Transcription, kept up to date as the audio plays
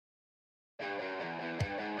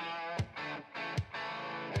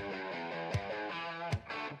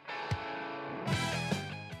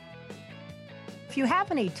If you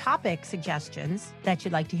have any topic suggestions that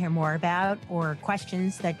you'd like to hear more about or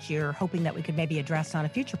questions that you're hoping that we could maybe address on a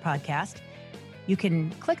future podcast, you can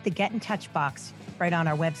click the Get in Touch box right on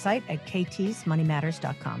our website at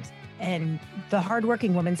ktsmoneymatters.com. And The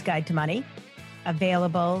Hardworking Woman's Guide to Money,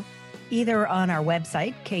 available either on our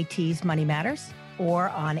website, KT's Money Matters, or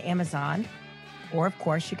on Amazon, or of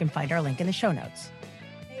course, you can find our link in the show notes.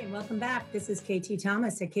 Hey, and welcome back. This is KT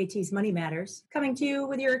Thomas at KT's Money Matters, coming to you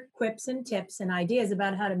with your quips and tips and ideas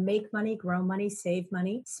about how to make money, grow money, save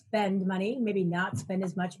money, spend money, maybe not spend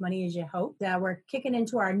as much money as you hope. We're kicking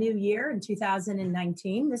into our new year in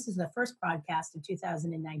 2019. This is the first podcast of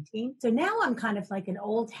 2019. So now I'm kind of like an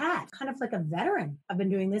old hat, kind of like a veteran. I've been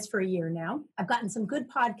doing this for a year now. I've gotten some good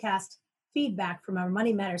podcast feedback from our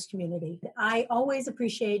Money Matters community. I always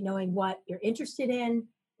appreciate knowing what you're interested in,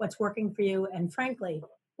 what's working for you, and frankly,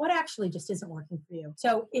 what actually just isn't working for you.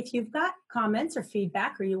 So if you've got comments or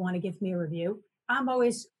feedback or you want to give me a review, I'm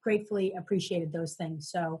always gratefully appreciated those things.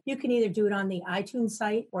 So you can either do it on the iTunes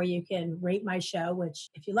site or you can rate my show, which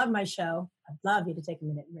if you love my show, I'd love you to take a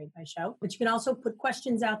minute and rate my show. But you can also put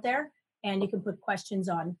questions out there, and you can put questions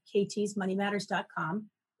on ktsmoneymatters.com,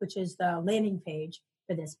 which is the landing page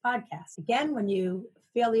for this podcast. Again, when you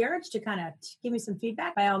feel the urge to kind of give me some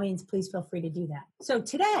feedback, by all means, please feel free to do that. So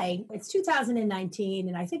today, it's 2019,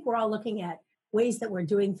 and I think we're all looking at ways that we're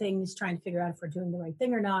doing things, trying to figure out if we're doing the right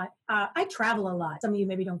thing or not. I travel a lot. Some of you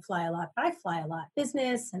maybe don't fly a lot, but I fly a lot.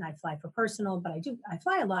 Business, and I fly for personal, but I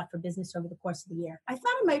fly a lot for business over the course of the year. I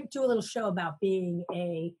thought I might do a little show about being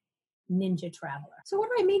a ninja traveler. So what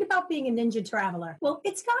do I mean about being a ninja traveler? Well,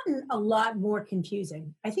 it's gotten a lot more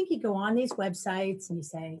confusing. I think you go on these websites and you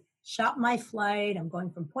say, shop my flight, I'm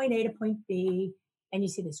going from point A to point B, and you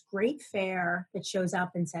see this great fare that shows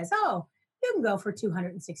up and says, oh, you can go for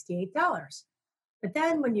 $268. But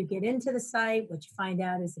then when you get into the site, what you find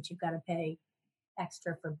out is that you've got to pay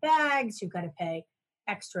extra for bags, you've got to pay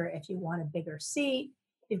extra if you want a bigger seat,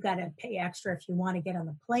 you've got to pay extra if you want to get on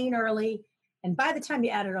the plane early. And by the time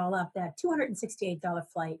you add it all up, that $268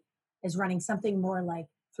 flight is running something more like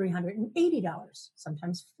 $380,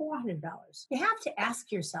 sometimes $400. You have to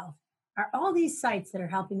ask yourself, are all these sites that are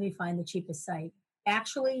helping me find the cheapest site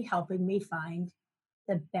actually helping me find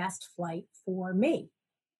the best flight for me?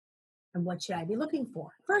 And what should I be looking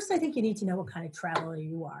for? First, I think you need to know what kind of traveler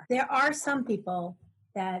you are. There are some people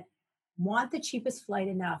that want the cheapest flight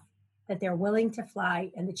enough that they're willing to fly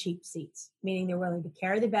in the cheap seats, meaning they're willing to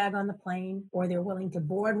carry the bag on the plane, or they're willing to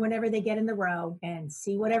board whenever they get in the row and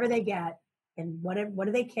see whatever they get. And what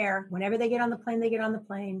do they care? Whenever they get on the plane, they get on the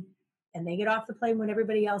plane, and they get off the plane when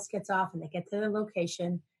everybody else gets off, and they get to their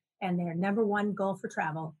location. And their number one goal for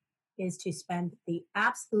travel is to spend the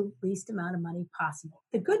absolute least amount of money possible.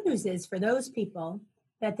 The good news is for those people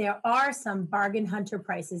that there are some bargain hunter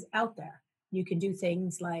prices out there. You can do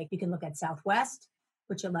things like you can look at Southwest,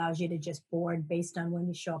 which allows you to just board based on when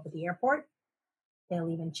you show up at the airport. They'll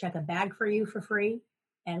even check a bag for you for free.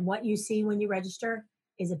 And what you see when you register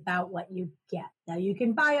is about what you get. Now, you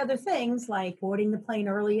can buy other things like boarding the plane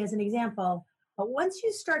early as an example, but once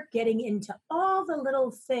you start getting into all the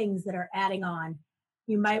little things that are adding on,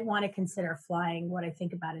 you might want to consider flying what I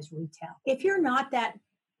think about as retail. If you're not that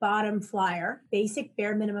bottom flyer, basic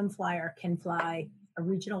bare minimum flyer can fly a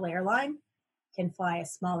regional airline, can fly a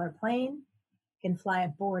smaller plane, can fly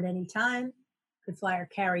aboard anytime, could fly or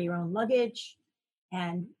carry your own luggage.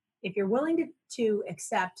 And if you're willing to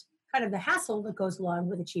accept kind of the hassle that goes along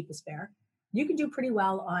with the cheapest fare, you can do pretty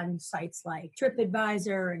well on sites like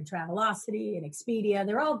TripAdvisor and Travelocity and Expedia.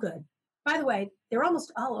 They're all good. By the way, they're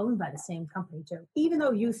almost all owned by the same company too. Even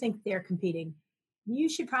though you think they're competing, you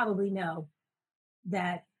should probably know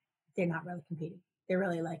that they're not really competing. They're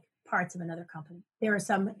really like parts of another company. There are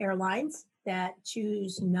some airlines that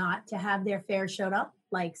choose not to have their fare showed up,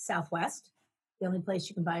 like Southwest. The only place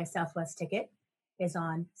you can buy a Southwest ticket is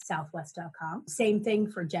on southwest.com. Same thing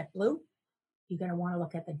for JetBlue. You're going to want to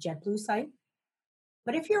look at the JetBlue site.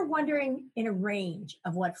 But if you're wondering in a range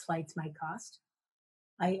of what flights might cost,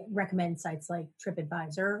 I recommend sites like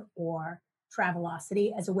TripAdvisor or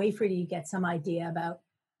Travelocity as a way for you to get some idea about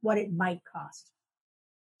what it might cost.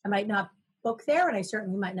 I might not book there, and I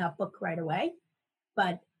certainly might not book right away,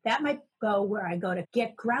 but that might go where I go to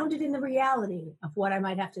get grounded in the reality of what I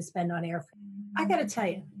might have to spend on airfare. I got to tell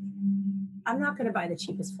you, I'm not going to buy the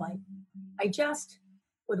cheapest flight. I just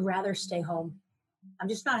would rather stay home. I'm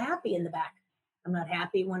just not happy in the back. I'm not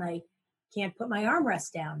happy when I can't put my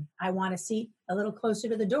armrest down. I want a seat a little closer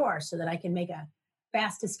to the door so that I can make a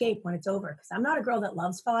fast escape when it's over. Because I'm not a girl that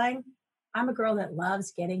loves flying. I'm a girl that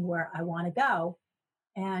loves getting where I want to go.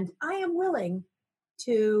 And I am willing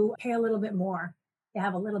to pay a little bit more to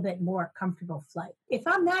have a little bit more comfortable flight. If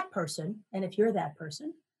I'm that person, and if you're that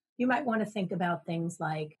person, you might want to think about things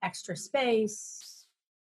like extra space,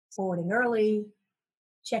 boarding early,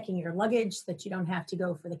 checking your luggage so that you don't have to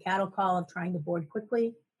go for the cattle call of trying to board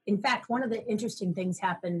quickly. In fact, one of the interesting things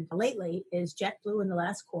happened lately is JetBlue in the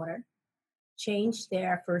last quarter changed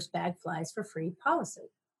their first bag flies for free policy.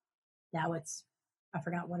 Now it's, I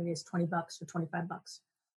forgot what it is, $20 or $25.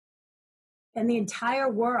 And the entire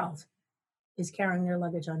world is carrying their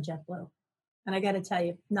luggage on JetBlue. And I got to tell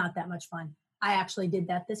you, not that much fun. I actually did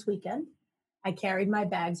that this weekend. I carried my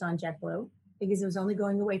bags on JetBlue because it was only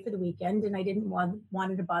going away for the weekend and I didn't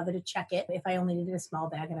wanted to bother to check it if I only needed a small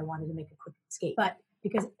bag and I wanted to make a quick escape. But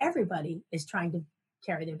because everybody is trying to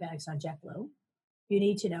carry their bags on JetBlue, you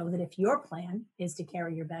need to know that if your plan is to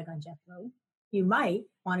carry your bag on JetBlue, you might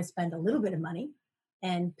want to spend a little bit of money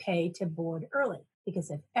and pay to board early.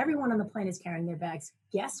 Because if everyone on the plane is carrying their bags,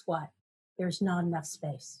 guess what? There's not enough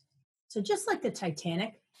space. So just like the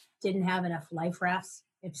Titanic didn't have enough life rafts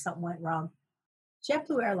if something went wrong,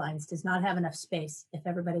 JetBlue Airlines does not have enough space if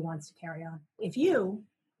everybody wants to carry on. If you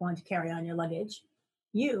want to carry on your luggage,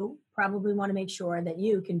 you probably want to make sure that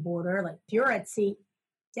you can board early. If you're at seat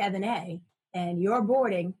 7A and you're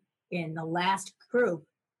boarding in the last group,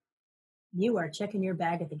 you are checking your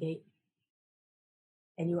bag at the gate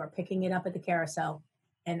and you are picking it up at the carousel.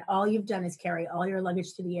 And all you've done is carry all your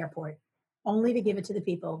luggage to the airport, only to give it to the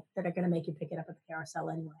people that are going to make you pick it up at the carousel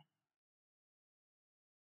anyway.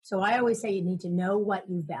 So I always say you need to know what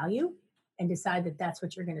you value and decide that that's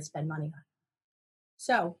what you're going to spend money on.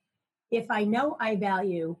 So if I know I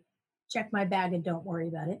value, check my bag and don't worry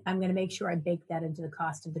about it, I'm going to make sure I bake that into the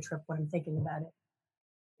cost of the trip when I'm thinking about it.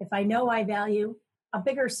 If I know I value a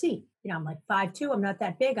bigger seat, I'm like 5'2", I'm not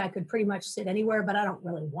that big. I could pretty much sit anywhere, but I don't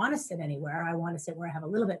really want to sit anywhere. I want to sit where I have a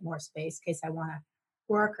little bit more space in case I want to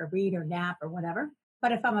work or read or nap or whatever.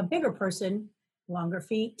 But if I'm a bigger person, longer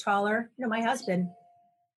feet, taller, my husband,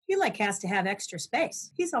 he has to have extra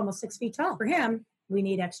space. He's almost 6 feet tall. For him, we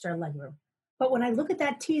need extra legroom. But when I look at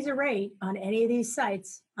that teaser rate on any of these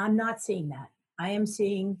sites, I'm not seeing that. I am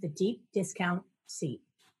seeing the deep discount seat.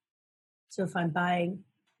 So if I'm buying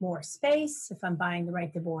more space, if I'm buying the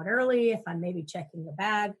right to board early, if I'm maybe checking the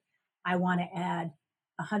bag, I want to add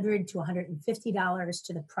 $100 to $150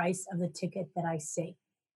 to the price of the ticket that I see.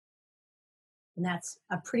 And that's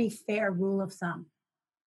a pretty fair rule of thumb.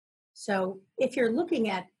 So if you're looking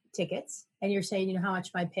at tickets and you're saying, how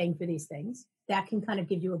much am I paying for these things? That can kind of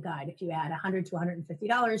give you a guide. If you add $100 to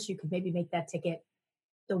 $150, you could maybe make that ticket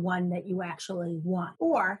the one that you actually want.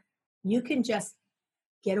 Or you can just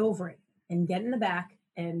get over it and get in the back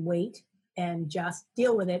and wait and just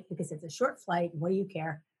deal with it because it's a short flight. What do you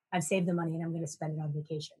care? I've saved the money and I'm going to spend it on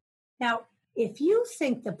vacation. Now, if you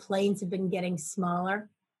think the planes have been getting smaller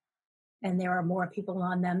and there are more people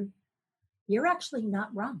on them, you're actually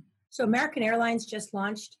not wrong. So American Airlines just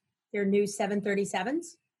launched their new 737s,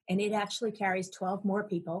 and it actually carries 12 more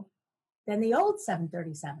people than the old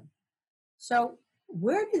 737. So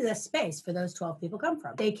where did the space for those 12 people come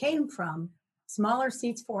from? They came from smaller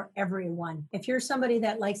seats for everyone. If you're somebody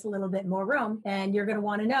that likes a little bit more room, then you're going to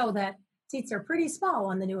want to know that seats are pretty small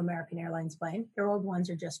on the new American Airlines plane. Their old ones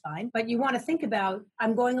are just fine. But you want to think about,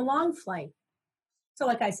 I'm going a long flight. So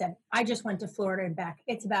like I said, I just went to Florida and back.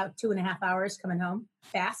 It's about 2.5 hours coming home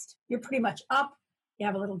fast. You're pretty much up. You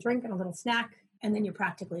have a little drink and a little snack, and then you're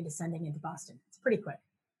practically descending into Boston. It's pretty quick.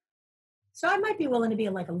 So I might be willing to be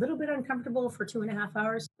a little bit uncomfortable for 2.5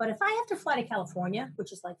 hours. But if I have to fly to California,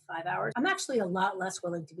 which is 5 hours, I'm actually a lot less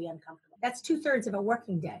willing to be uncomfortable. That's 2/3 of a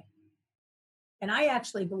working day. And I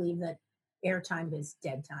actually believe that airtime is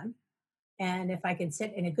dead time. And if I can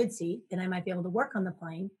sit in a good seat, then I might be able to work on the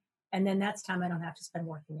plane. And then that's time I don't have to spend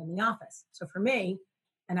working in the office. So for me,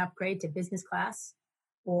 an upgrade to business class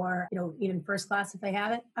or, even first class if I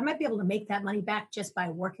have it, I might be able to make that money back just by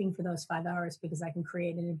working for those 5 hours because I can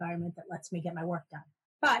create an environment that lets me get my work done.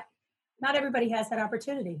 But not everybody has that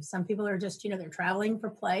opportunity. Some people are just, they're traveling for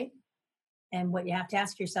play. And what you have to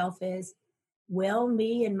ask yourself is, will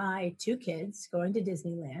me and my 2 kids going to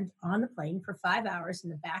Disneyland on the plane for 5 hours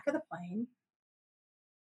in the back of the plane,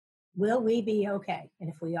 will we be okay? And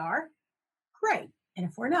if we are, great. And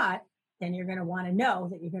if we're not, then you're going to want to know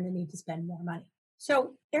that you're going to need to spend more money.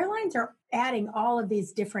 So airlines are adding all of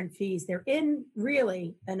these different fees. They're in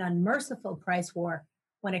really an unmerciful price war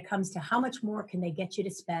when it comes to how much more can they get you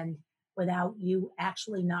to spend without you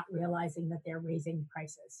actually not realizing that they're raising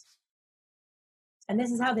prices. And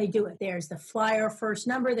this is how they do it. There's the flyer first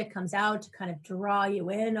number that comes out to kind of draw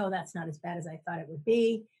you in. Oh, that's not as bad as I thought it would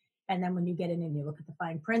be. And then when you get in and you look at the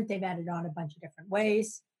fine print, they've added on a bunch of different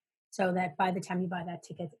ways so that by the time you buy that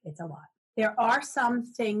ticket, it's a lot. There are some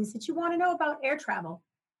things that you want to know about air travel.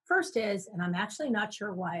 First is, and I'm actually not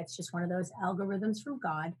sure why, it's just one of those algorithms from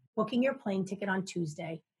God, booking your plane ticket on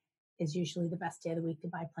Tuesday is usually the best day of the week to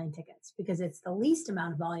buy plane tickets because it's the least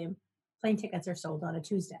amount of volume. Plane tickets are sold on a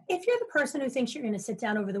Tuesday. If you're the person who thinks you're going to sit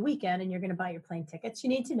down over the weekend and you're going to buy your plane tickets, you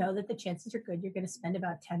need to know that the chances are good you're going to spend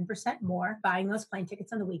about 10% more buying those plane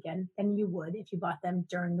tickets on the weekend than you would if you bought them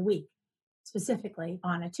during the week, specifically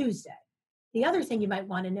on a Tuesday. The other thing you might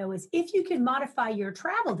want to know is if you can modify your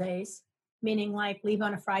travel days, meaning like leave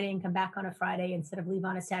on a Friday and come back on a Friday instead of leave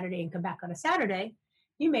on a Saturday and come back on a Saturday,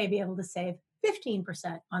 you may be able to save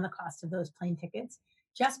 15% on the cost of those plane tickets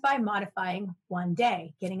just by modifying one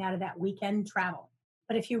day, getting out of that weekend travel.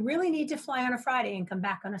 But if you really need to fly on a Friday and come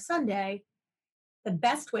back on a Sunday, the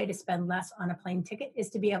best way to spend less on a plane ticket is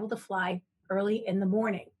to be able to fly early in the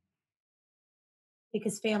morning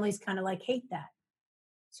because families kind of like hate that.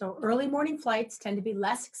 So early morning flights tend to be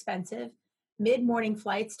less expensive. Mid-morning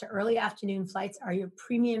flights to early afternoon flights are your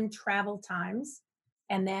premium travel times.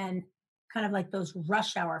 And then kind of like those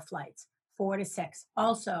rush hour flights, 4 to 6,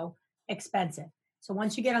 also expensive. So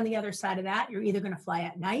once you get on the other side of that, you're either going to fly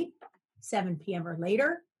at night, 7 p.m. or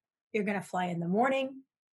later. You're going to fly in the morning,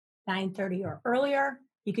 9:30 or earlier.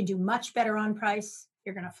 You can do much better on price.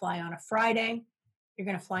 You're going to fly on a Friday. You're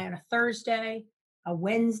going to fly on a Thursday, a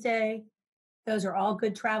Wednesday. Those are all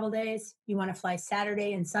good travel days. You want to fly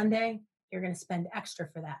Saturday and Sunday, you're going to spend extra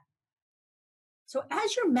for that. So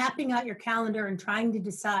as you're mapping out your calendar and trying to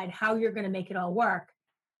decide how you're going to make it all work,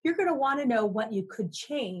 you're going to want to know what you could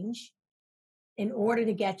change in order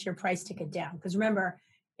to get your price ticket down. Because remember,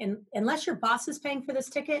 unless your boss is paying for this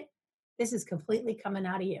ticket, this is completely coming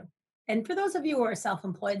out of you. And for those of you who are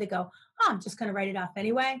self-employed that go, oh, I'm just going to write it off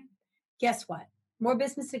anyway, guess what? More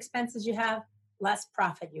business expenses you have, less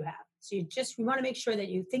profit you have. So you want to make sure that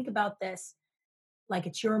you think about this like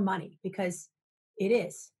it's your money, because it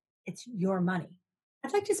is. It's your money.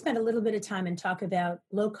 I'd like to spend a little bit of time and talk about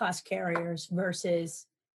low-cost carriers versus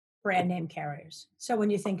brand name carriers. So when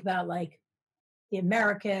you think about like the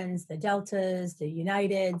Americans, the Deltas, the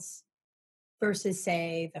Uniteds versus,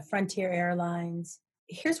 say, the Frontier Airlines,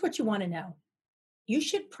 here's what you want to know. You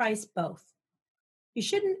should price both. You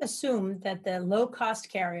shouldn't assume that the low-cost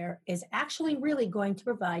carrier is actually really going to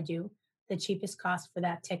provide you the cheapest cost for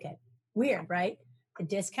that ticket. Weird, right? The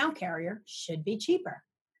discount carrier should be cheaper,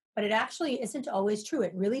 but it actually isn't always true.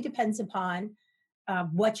 It really depends upon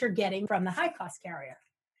what you're getting from the high-cost carrier.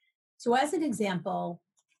 So as an example,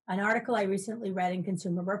 an article I recently read in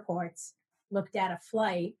Consumer Reports looked at a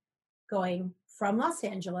flight going from Los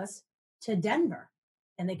Angeles to Denver,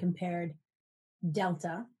 and they compared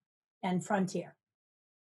Delta and Frontier.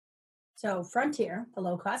 So Frontier, the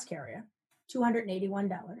low-cost carrier,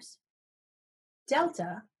 $281.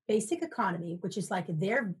 Delta, basic economy, which is like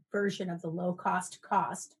their version of the low-cost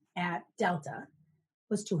cost at Delta,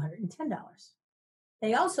 was $210.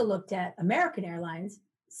 They also looked at American Airlines,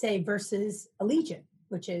 say, versus Allegiant,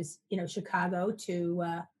 which is, Chicago to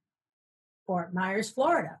Fort Myers,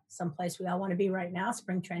 Florida, someplace we all want to be right now.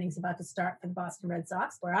 Spring training's about to start for the Boston Red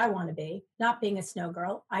Sox, where I want to be. Not being a snow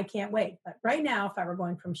girl, I can't wait. But right now, if I were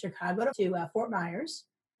going from Chicago to Fort Myers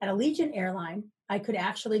at Allegiant Airline, I could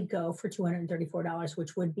actually go for $234,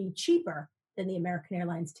 which would be cheaper than the American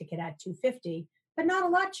Airlines ticket at $250, but not a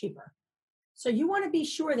lot cheaper. So you want to be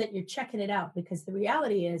sure that you're checking it out, because the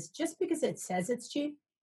reality is just because it says it's cheap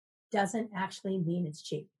doesn't actually mean it's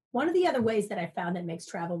cheap. One of the other ways that I found that makes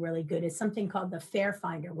travel really good is something called the Fare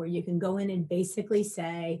Finder, where you can go in and basically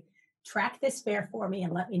say, track this fare for me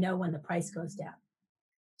and let me know when the price goes down.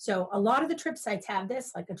 So a lot of the trip sites have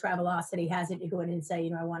this, like a Travelocity has it. You go in and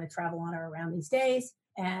say, I want to travel on or around these days.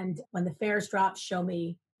 And when the fares drop, show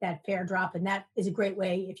me that fare drop. And that is a great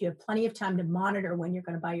way if you have plenty of time to monitor when you're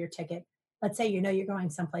going to buy your ticket. Let's say you're going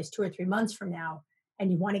someplace 2 or 3 months from now,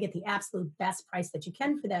 and you want to get the absolute best price that you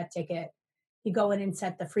can for that ticket. You go in and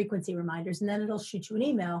set the frequency reminders, and then it'll shoot you an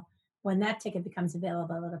email when that ticket becomes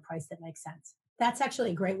available at a price that makes sense. That's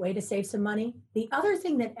actually a great way to save some money. The other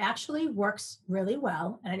thing that actually works really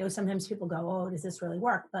well, and I know sometimes people go, oh, does this really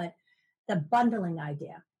work? But the bundling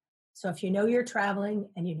idea. So if you're traveling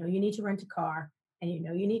and you need to rent a car and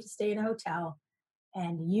you need to stay in a hotel,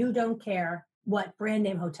 and you don't care what brand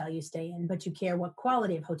name hotel you stay in, but you care what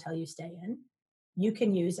quality of hotel you stay in, you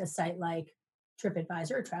can use a site like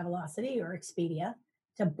TripAdvisor or Travelocity or Expedia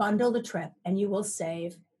to bundle the trip, and you will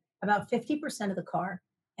save about 50% of the car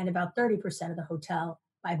and about 30% of the hotel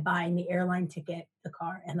by buying the airline ticket, the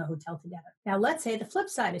car, and the hotel together. Now, let's say the flip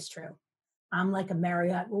side is true. I'm like a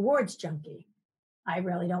Marriott rewards junkie. I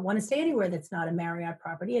really don't want to stay anywhere that's not a Marriott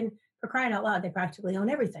property. And for crying out loud, they practically own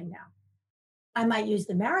everything now. I might use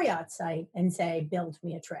the Marriott site and say, build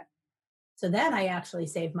me a trip. So then I actually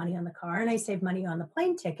save money on the car and I save money on the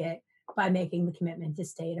plane ticket by making the commitment to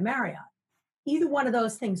stay at a Marriott. Either one of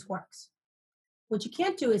those things works. What you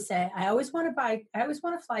can't do is say, I always want to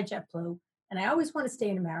fly JetBlue and I always want to stay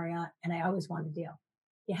in a Marriott and I always want a deal.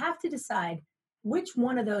 You have to decide which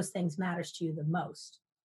one of those things matters to you the most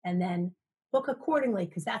and then book accordingly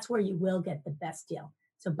because that's where you will get the best deal.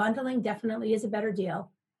 So bundling definitely is a better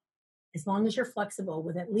deal as long as you're flexible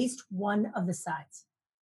with at least one of the sides,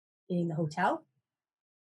 being the hotel,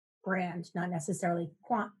 brand, not necessarily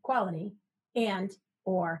quality, and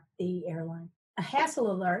or the airline. A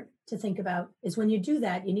hassle alert to think about is when you do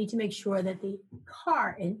that, you need to make sure that the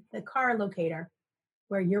car locator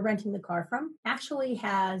where you're renting the car from actually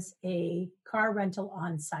has a car rental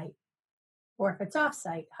on site. Or if it's off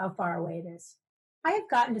site, how far away it is. I have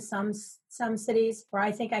gotten to some cities where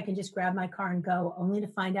I think I can just grab my car and go, only to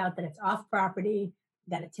find out that it's off property.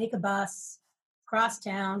 Got to take a bus, cross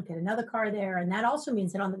town, get another car there. And that also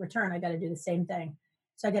means that on the return, I got to do the same thing.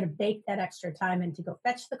 So I got to bake that extra time in to go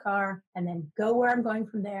fetch the car and then go where I'm going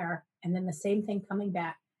from there. And then the same thing coming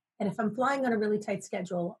back. And if I'm flying on a really tight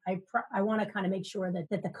schedule, I want to kind of make sure that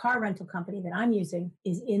the car rental company that I'm using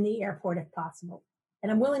is in the airport if possible.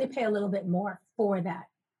 And I'm willing to pay a little bit more for that.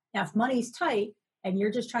 Now, if money's tight and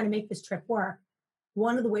you're just trying to make this trip work,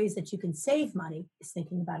 one of the ways that you can save money is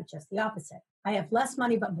thinking about it just the opposite. I have less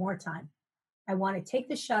money, but more time. I want to take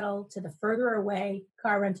the shuttle to the further away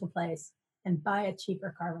car rental place and buy a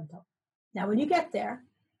cheaper car rental. Now, when you get there,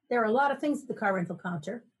 there are a lot of things at the car rental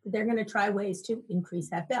counter that they're going to try ways to increase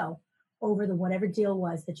that bill over the whatever deal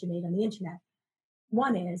was that you made on the internet.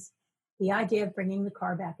 One is the idea of bringing the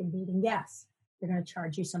car back and needing gas. They're going to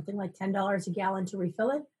charge you something like $10 a gallon to refill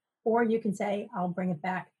it, or you can say, I'll bring it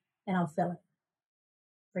back and I'll fill it.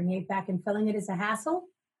 Bringing it back and filling it is a hassle,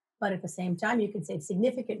 but at the same time, you can save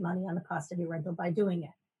significant money on the cost of your rental by doing it.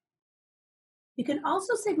 You can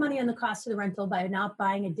also save money on the cost of the rental by not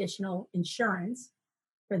buying additional insurance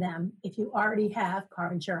for them if you already have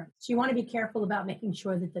car insurance. So you want to be careful about making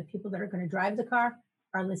sure that the people that are going to drive the car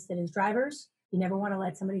are listed as drivers. You never want to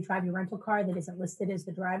let somebody drive your rental car that isn't listed as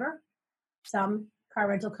the driver. Some car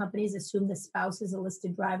rental companies assume the spouse is a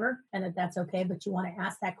listed driver and that's okay, but you want to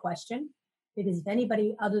ask that question because if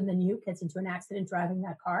anybody other than you gets into an accident driving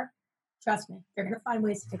that car, trust me, they're going to find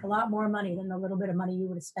ways to take a lot more money than the little bit of money you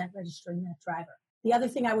would have spent registering that driver. The other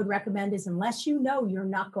thing I would recommend is unless you know you're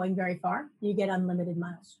not going very far, you get unlimited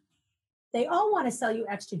miles. They all want to sell you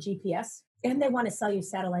extra GPS and they want to sell you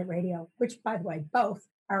satellite radio, which, by the way, both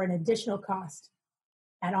are an additional cost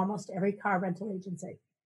at almost every car rental agency.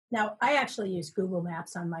 Now, I actually use Google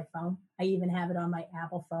Maps on my phone. I even have it on my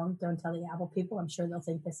Apple phone. Don't tell the Apple people. I'm sure they'll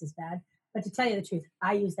think this is bad. But to tell you the truth,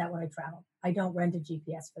 I use that when I travel. I don't rent a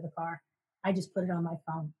GPS for the car. I just put it on my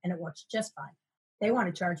phone and it works just fine. They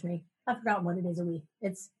want to charge me. I've forgotten what it is a week.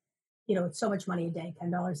 It's so much money a day,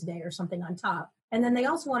 $10 a day or something on top. And then they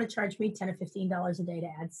also want to charge me $10 or $15 a day to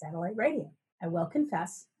add satellite radio. I will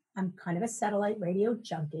confess, I'm kind of a satellite radio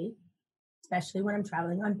junkie, especially when I'm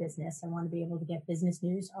traveling on business. I want to be able to get business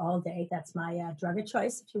news all day. That's my drug of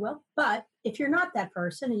choice, if you will. But if you're not that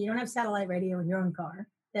person and you don't have satellite radio in your own car,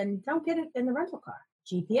 then don't get it in the rental car.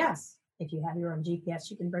 GPS. If you have your own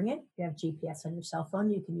GPS, you can bring it. If you have GPS on your cell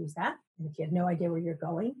phone, you can use that. And if you have no idea where you're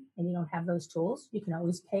going and you don't have those tools, you can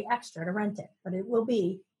always pay extra to rent it, but it will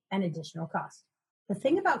be an additional cost. The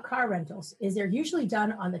thing about car rentals is they're usually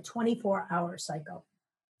done on the 24-hour cycle.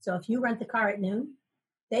 So if you rent the car at noon,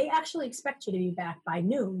 they actually expect you to be back by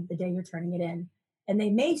noon the day you're turning it in. And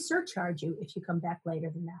they may surcharge you if you come back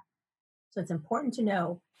later than that. So it's important to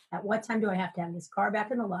know at what time do I have to have this car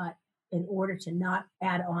back in the lot in order to not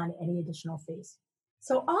add on any additional fees.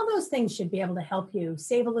 So all those things should be able to help you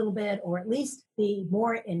save a little bit or at least be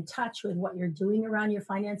more in touch with what you're doing around your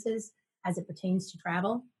finances as it pertains to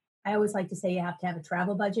travel. I always like to say you have to have a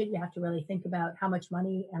travel budget. You have to really think about how much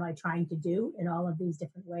money am I trying to do in all of these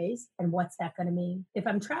different ways and what's that going to mean. If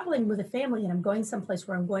I'm traveling with a family and I'm going someplace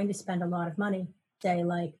where I'm going to spend a lot of money, say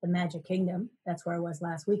like the Magic Kingdom, that's where I was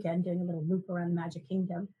last weekend doing a little loop around the Magic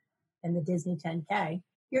Kingdom and the Disney 10K,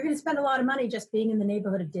 you're going to spend a lot of money just being in the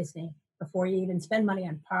neighborhood of Disney before you even spend money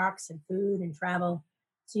on parks and food and travel.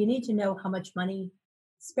 So you need to know how much money,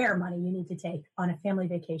 spare money you need to take on a family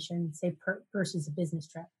vacation, say versus a business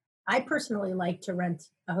trip. I personally like to rent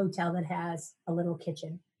a hotel that has a little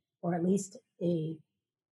kitchen or at least a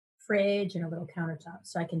fridge and a little countertop.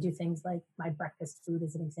 So I can do things like my breakfast food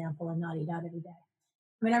as an example and not eat out every day.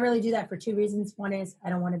 I mean, I really do that for two reasons. One is I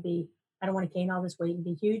don't want to gain all this weight and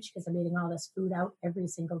be huge because I'm eating all this food out every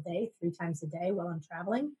single day, 3 times a day while I'm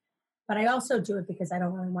traveling. But I also do it because I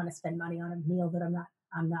don't really want to spend money on a meal that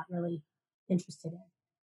I'm not really interested in.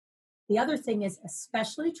 The other thing is,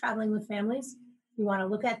 especially traveling with families, you want to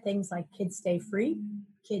look at things like kids stay free,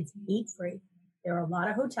 kids eat free. There are a lot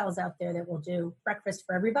of hotels out there that will do breakfast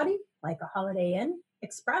for everybody, like a Holiday Inn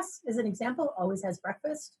Express, as an example, always has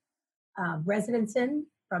breakfast. Residence Inn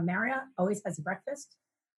from Marriott always has a breakfast.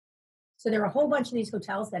 So there are a whole bunch of these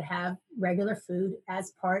hotels that have regular food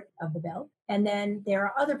as part of the bill. And then there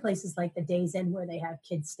are other places like the Days Inn where they have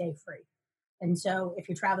kids stay free. And so if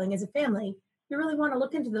you're traveling as a family, you really want to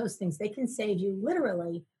look into those things. They can save you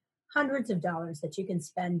literally hundreds of dollars that you can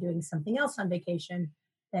spend doing something else on vacation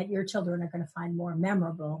that your children are going to find more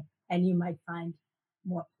memorable and you might find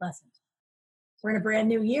more pleasant. We're in a brand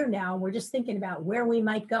new year now. We're just thinking about where we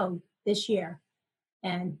might go this year.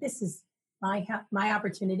 And this is my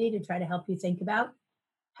opportunity to try to help you think about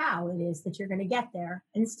how it is that you're going to get there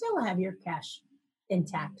and still have your cash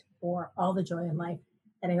intact for all the joy in life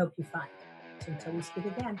that I hope you find. So until we speak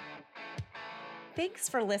again. Thanks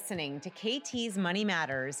for listening to KT's Money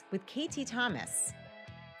Matters with KT Thomas.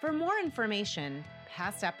 For more information,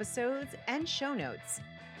 past episodes, and show notes,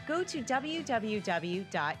 go to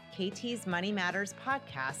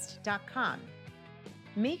www.ktsmoneymatterspodcast.com.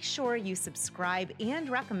 Make sure you subscribe and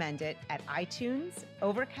recommend it at iTunes,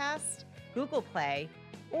 Overcast, Google Play,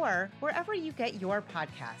 or wherever you get your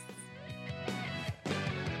podcasts.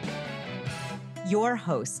 Your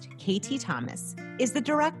host, KT Thomas, is the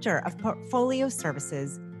Director of Portfolio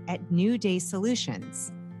Services at New Day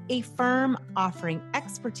Solutions, a firm offering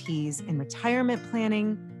expertise in retirement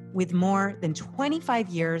planning with more than 25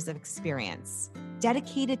 years of experience,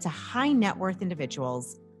 dedicated to high net worth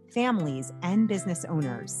individuals, families, and business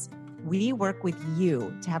owners. We work with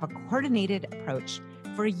you to have a coordinated approach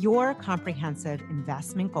for your comprehensive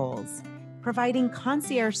investment goals, providing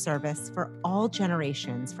concierge service for all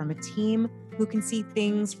generations from a team who can see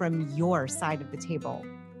things from your side of the table.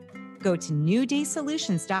 Go to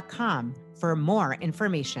newdaysolutions.com for more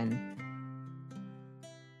information.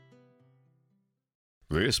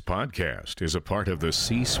 This podcast is a part of the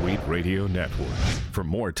C-Suite Radio Network. For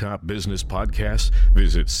more top business podcasts,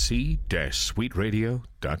 visit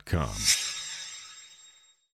c-suiteradio.com.